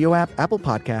iHeartRadio app, Apple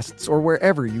Podcasts, or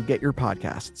wherever you get your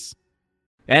podcasts.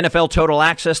 NFL Total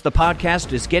Access, the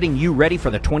podcast, is getting you ready for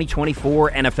the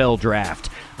 2024 NFL Draft.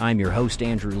 I'm your host,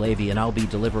 Andrew Levy, and I'll be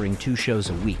delivering 2 shows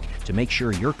a week to make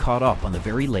sure you're caught up on the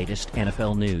very latest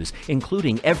NFL news,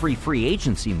 including every free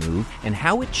agency move and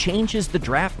how it changes the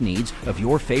draft needs of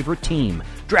your favorite team.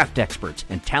 Draft experts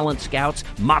and talent scouts,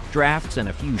 mock drafts, and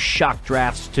a few shock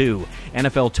drafts, too.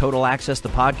 NFL Total Access, the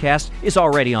podcast, is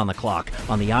already on the clock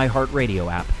on the iHeartRadio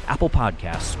app, Apple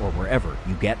Podcasts, or wherever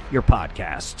you get your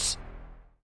podcasts.